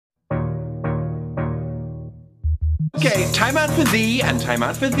Okay, time out for thee and time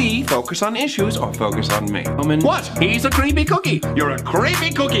out for thee. Focus on issues or focus on me. Roman. What? He's a creepy cookie. You're a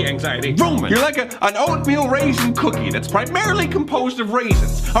creepy cookie, Anxiety. Roman, you're like an oatmeal raisin cookie that's primarily composed of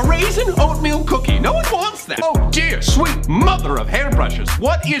raisins. A raisin oatmeal cookie. No one wants that. Oh dear, sweet mother of hairbrushes.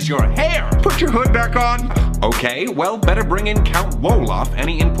 What is your hair? Put your hood back on. Okay, well, better bring in Count Wolof.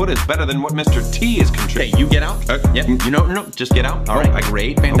 Any input is better than what Mr. T is contributing. Okay, you get out. Yeah, no, just get out. All right,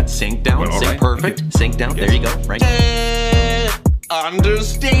 great. Sink down, Well, sink right. perfect. Okay. Sink down, there you go, right.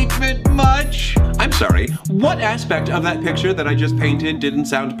 Understatement much? I'm sorry, what aspect of that picture that I just painted didn't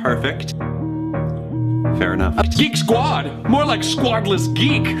sound perfect? Fair enough. Geek Squad! More like Squadless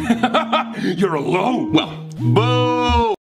Geek! You're alone! Well, boo!